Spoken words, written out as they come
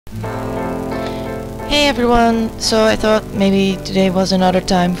Hey everyone, so I thought maybe today was another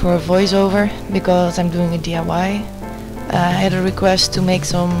time for a voiceover because I'm doing a DIY. I had a request to make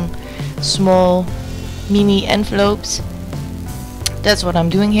some small mini envelopes. That's what I'm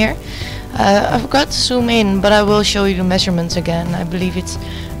doing here. I forgot to zoom in, but I will show you the measurements again. I believe it's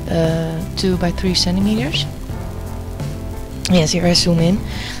 2 by 3 centimeters. Yes, here I zoom in.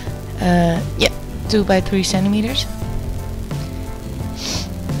 Yeah, 2 by 3 centimeters.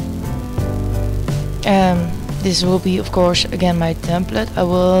 This will be, of course, again my template. I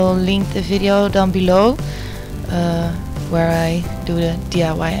will link the video down below where I do the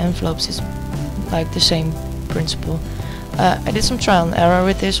DIY envelopes. It's like the same principle. I did some trial and error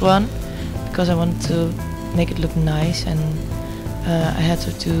with this one because I wanted to make it look nice, and I had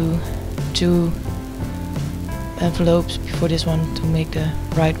to do 2 envelopes before this one to make the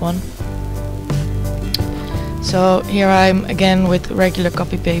right one. So here I'm again with regular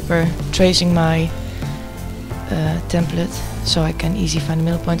copy paper tracing my template so I can easily find the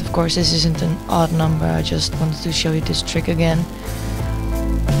middle point. Of course, this isn't an odd number, I just wanted to show you this trick again.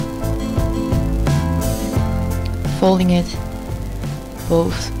 Folding it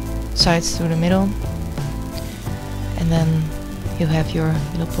both sides through the middle, and then you have your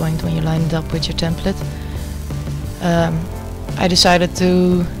middle point when you line it up with your template. I decided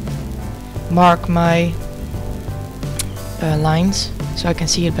to mark my lines so I can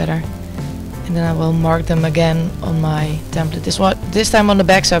see it better, and then I will mark them again on my template. This time on the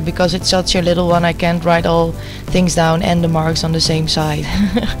back side, because it's such a little one I can't write all things down and the marks on the same side.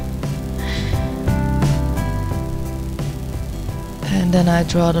 And then I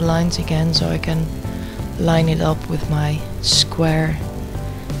draw the lines again so I can line it up with my square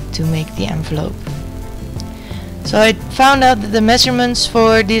to make the envelope. So I found out that the measurements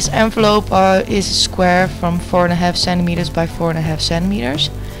for this envelope is a square from 4.5 centimeters by 4.5 centimeters.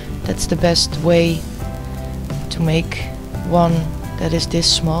 That's the best way to make one that is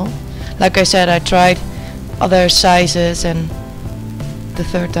this small. Like I said, I tried other sizes and the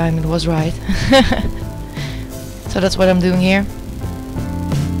third time it was right. So that's what I'm doing here.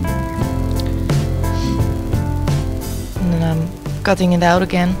 And then I'm cutting it out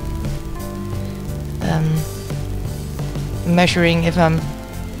again. Measuring if I'm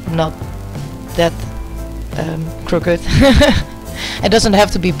not that crooked. It doesn't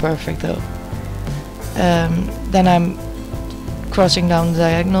have to be perfect though. Then I'm crossing down the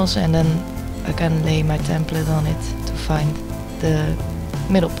diagonals, and then I can lay my template on it to find the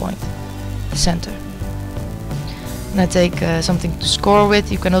middle point, the center. And I take something to score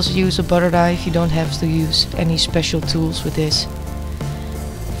with. You can also use a butter die if you don't have to use any special tools with this.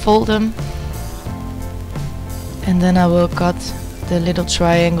 Fold them, and then I will cut the little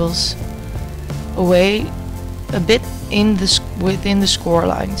triangles away a bit within the score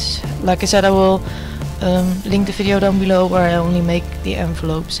lines. Like I said, I will link the video down below where I only make the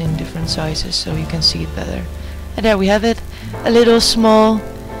envelopes in different sizes so you can see it better. And there we have it, a little small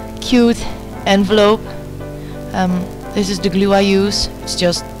cute envelope. This is the glue I use. It's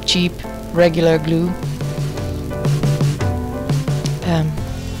just cheap regular glue.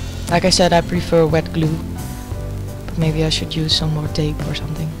 Like I said, I prefer wet glue. Maybe I should use some more tape or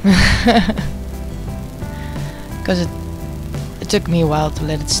something. Because it took me a while to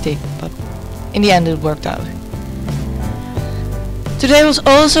let it stick, but in the end it worked out. Today was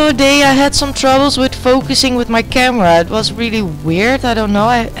also a day I had some troubles with focusing with my camera. It was really weird, I don't know,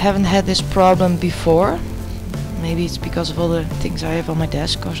 I haven't had this problem before. Maybe it's because of all the things I have on my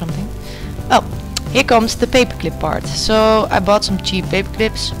desk or something. Oh, here comes the paperclip part. So I bought some cheap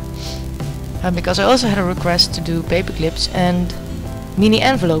paperclips. Because I also had a request to do paperclips and mini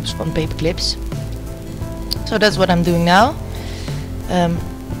envelopes on paperclips. So that's what I'm doing now.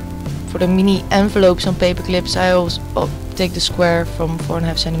 For the mini envelopes on paperclips, I always take the square from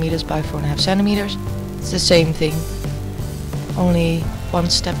 4.5 centimeters by 4.5 centimeters. It's the same thing, only one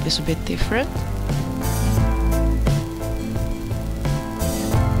step is a bit different.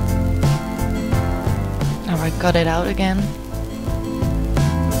 Now I cut it out again.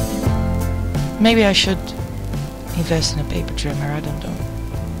 Maybe I should invest in a paper trimmer, I don't know.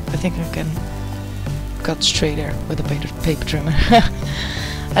 I think I can cut straighter with a paper trimmer.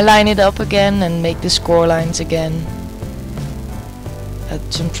 I line it up again and make the score lines again. I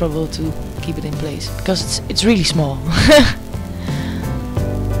had some trouble to keep it in place because it's really small.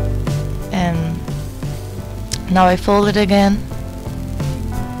 And now I fold it again.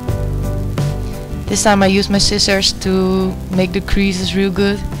 This time I use my scissors to make the creases real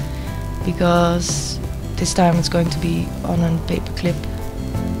good, because this time it's going to be on a paper clip.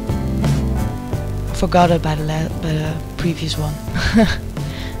 Forgot about the previous one.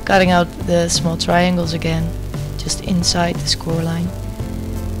 cutting out the small triangles again, just inside the score line.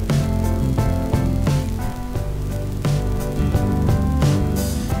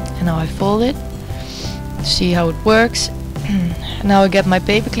 And now I fold it to see how it works. Now I get my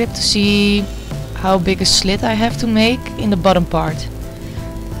paperclip to see how big a slit I have to make in the bottom part.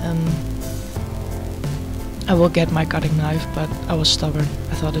 I will get my cutting knife, but I was stubborn.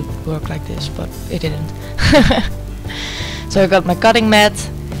 I thought it would work like this, but it didn't. So I got my cutting mat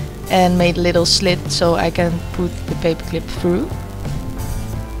and made a little slit so I can put the paperclip through.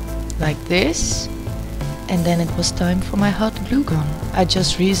 Like this. And then it was time for my hot glue gun. I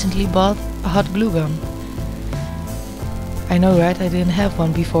just recently bought a hot glue gun. I know, right? I didn't have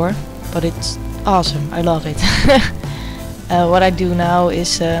one before, but it's awesome. I love it. What I do now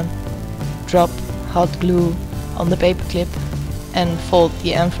is drop hot glue on the paperclip and fold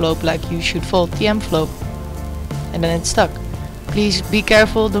the envelope like you should fold the envelope. And then it's stuck. Please be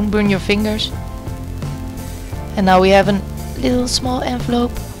careful, don't burn your fingers. And now we have a little small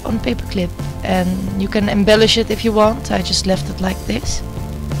envelope on paperclip. And you can embellish it if you want. I just left it like this.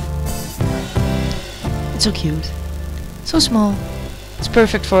 It's so cute. So small. It's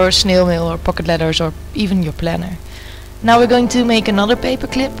perfect for snail mail or pocket letters or even your planner. Now we're going to make another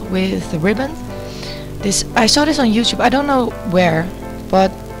paperclip with the ribbon. I saw this on YouTube, I don't know where,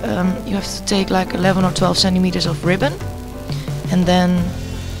 but you have to take like 11 or 12 centimeters of ribbon and then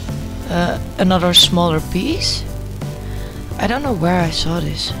another smaller piece. I don't know where I saw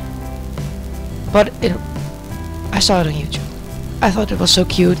this, but I saw it on YouTube. I thought it was so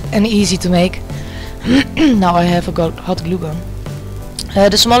cute and easy to make. Now I have a hot glue gun.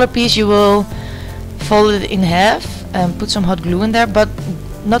 The smaller piece you will fold it in half and put some hot glue in there, but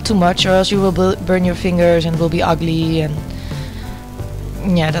not too much, or else you will burn your fingers and will be ugly and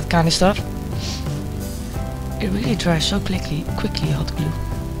yeah, that kind of stuff. It really dries so quickly, hot glue.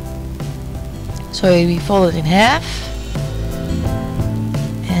 So we fold it in half,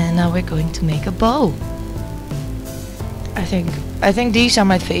 and now we're going to make a bow. I think these are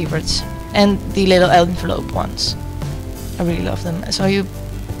my favorites, and the little envelope ones. I really love them. So you,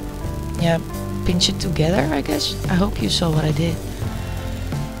 pinch it together, I guess. I hope you saw what I did.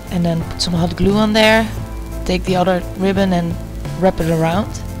 And then put some hot glue on there. Take the other ribbon and wrap it around,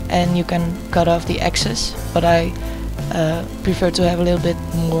 and you can cut off the excess. But I prefer to have a little bit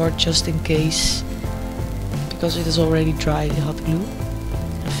more just in case, because it is already dry, the hot glue.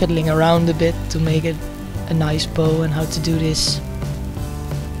 I'm fiddling around a bit to make it a nice bow, and how to do this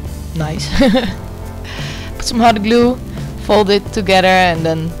nice. Put some hot glue, fold it together, and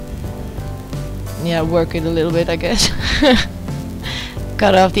then work it a little bit, I guess.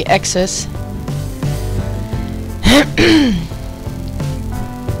 Cut off the excess.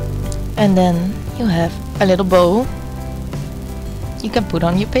 And then you have a little bow you can put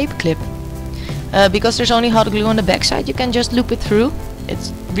on your paperclip. Because there's only hot glue on the back side, you can just loop it through.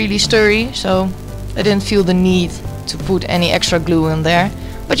 It's really sturdy, so I didn't feel the need to put any extra glue in there,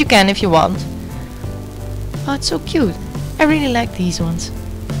 but you can if you want. Oh, it's so cute. I really like these ones.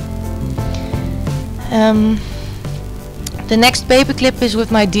 The next paperclip is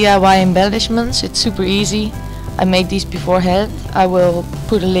with my DIY embellishments. It's super easy. I made these beforehand. I will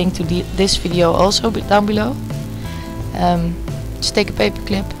put a link to this video also down below. Just take a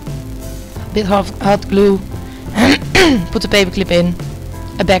paperclip, a bit of hot glue, put the paperclip in,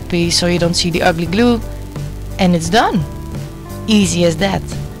 a back piece so you don't see the ugly glue, and it's done. Easy as that.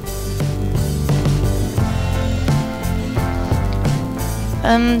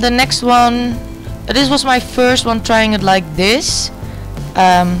 The next one, this was my first one trying it like this.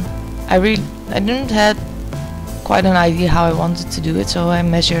 I didn't have quite an idea how I wanted to do it, so I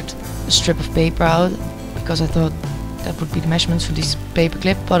measured a strip of paper out because I thought that would be the measurements for this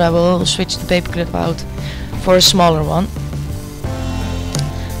paperclip, but I will switch the paperclip out for a smaller one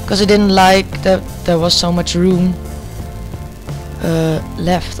because I didn't like that there was so much room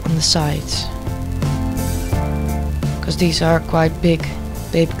left on the sides, because these are quite big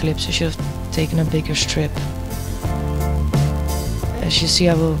paperclips. I should have taken a bigger strip. As you see,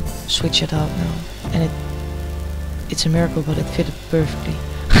 I will switch it out now, and it's a miracle, but it fitted perfectly.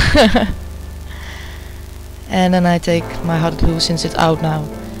 And then I take my hot glue, since it's out now,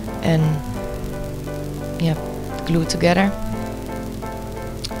 and glue it together.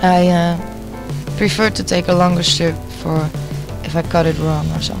 I prefer to take a longer strip for if I cut it wrong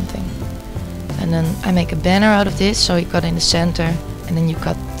or something. And then I make a banner out of this, so you cut in the center and then you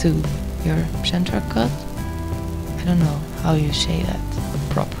cut to your center cut. I don't know how you say that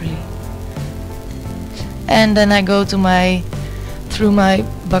properly. And then I go to through my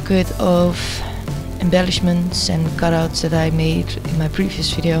bucket of embellishments and cutouts that I made in my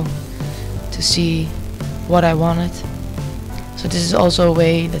previous video to see what I wanted. So this is also a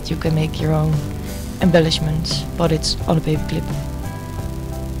way that you can make your own embellishments, but it's on a paper clip.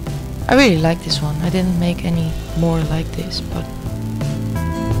 I really like this one. I didn't make any more like this, but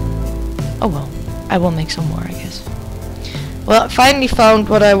oh well, I will make some more, I guess. Well, I finally found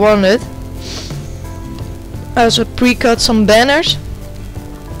what I wanted. I also pre-cut some banners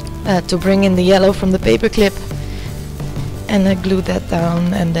to bring in the yellow from the paperclip, and I glued that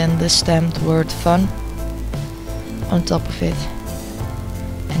down, and then the stamped word fun on top of it,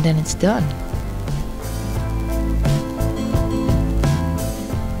 and then it's done.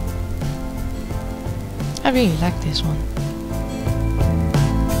 I really like this one.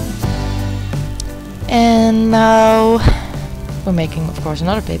 And now we're making, of course,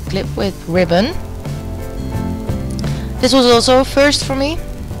 another paperclip with ribbon. This was also a first for me,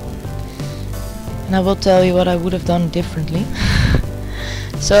 and I will tell you what I would have done differently.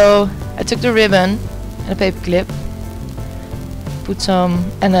 So I took the ribbon and a paperclip, put some,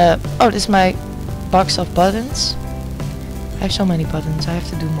 and oh, this is my box of buttons. I have so many buttons, I have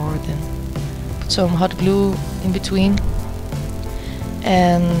to do more than. Put some hot glue in between,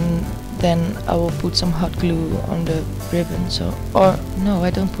 and then I will put some hot glue on the ribbon. So, or no, I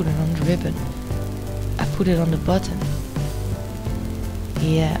don't put it on the ribbon, I put it on the button.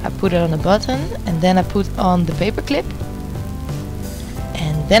 Yeah, I put it on the button, and then I put on the paperclip,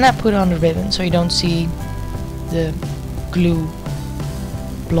 and then I put on the ribbon, so you don't see the glue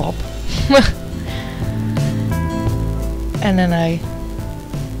blob. And then I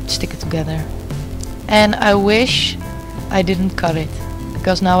stick it together. And I wish I didn't cut it,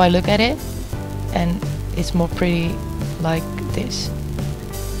 because now I look at it and it's more pretty like this.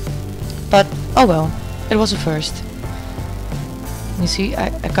 But oh well, it was a first. You see, I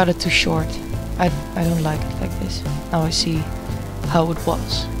cut it too short. I don't like it like this. Now I see how it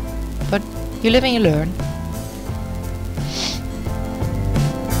was. But you live and you learn.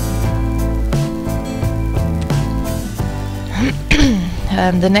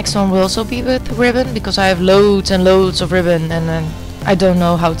 And the next one will also be with ribbon, because I have loads and loads of ribbon, and I don't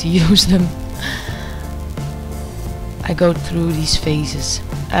know how to use them. I go through these phases.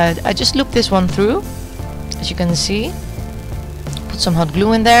 I just looped this one through, as you can see. Put some hot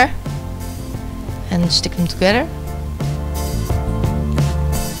glue in there and stick them together.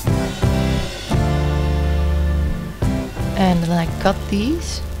 And then I cut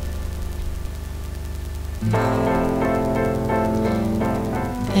these.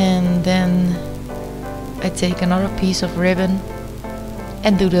 And then I take another piece of ribbon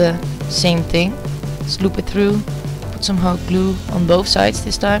and do the same thing. Just loop it through, put some hot glue on both sides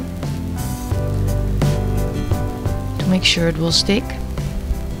this time, to make sure it will stick.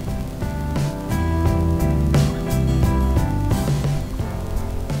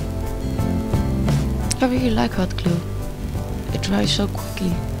 I really like hot glue. It dries so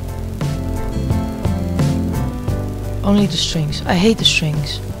quickly. Only the strings. I hate the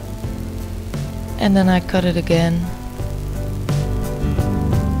strings. And then I cut it again.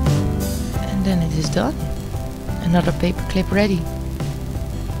 And then it is done. Another paper clip ready.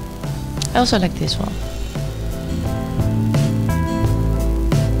 I also like this one.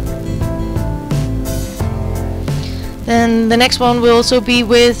 Then the next one will also be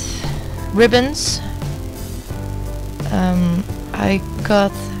with ribbons. I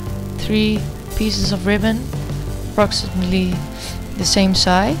cut 3 pieces of ribbon, approximately the same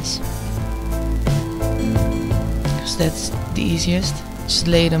size, because that's the easiest. Just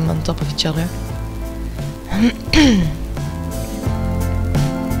lay them on top of each other.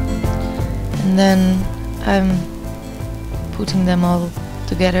 And then I'm putting them all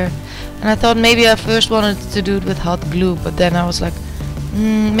together. And I thought maybe I first wanted to do it with hot glue, but then I was like,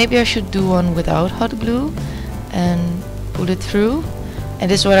 maybe I should do one without hot glue and put it through. And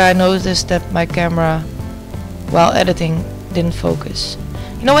this is where I noticed that my camera, while editing, didn't focus.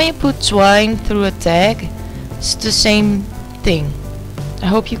 You know when you put twine through a tag? It's the same thing. I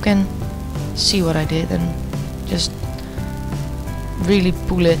hope you can see what I did and just really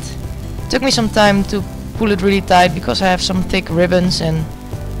pull it. It took me some time to pull it really tight because I have some thick ribbons, and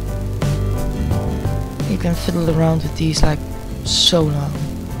you can fiddle around with these like so long.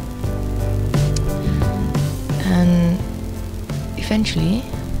 And eventually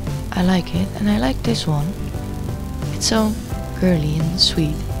I like it, and I like this one. It's so girly and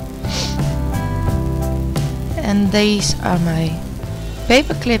sweet. And these are my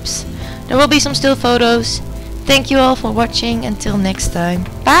paper clips. There will be some still photos. Thank you all for watching. Until next time.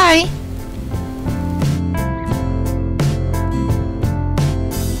 Bye!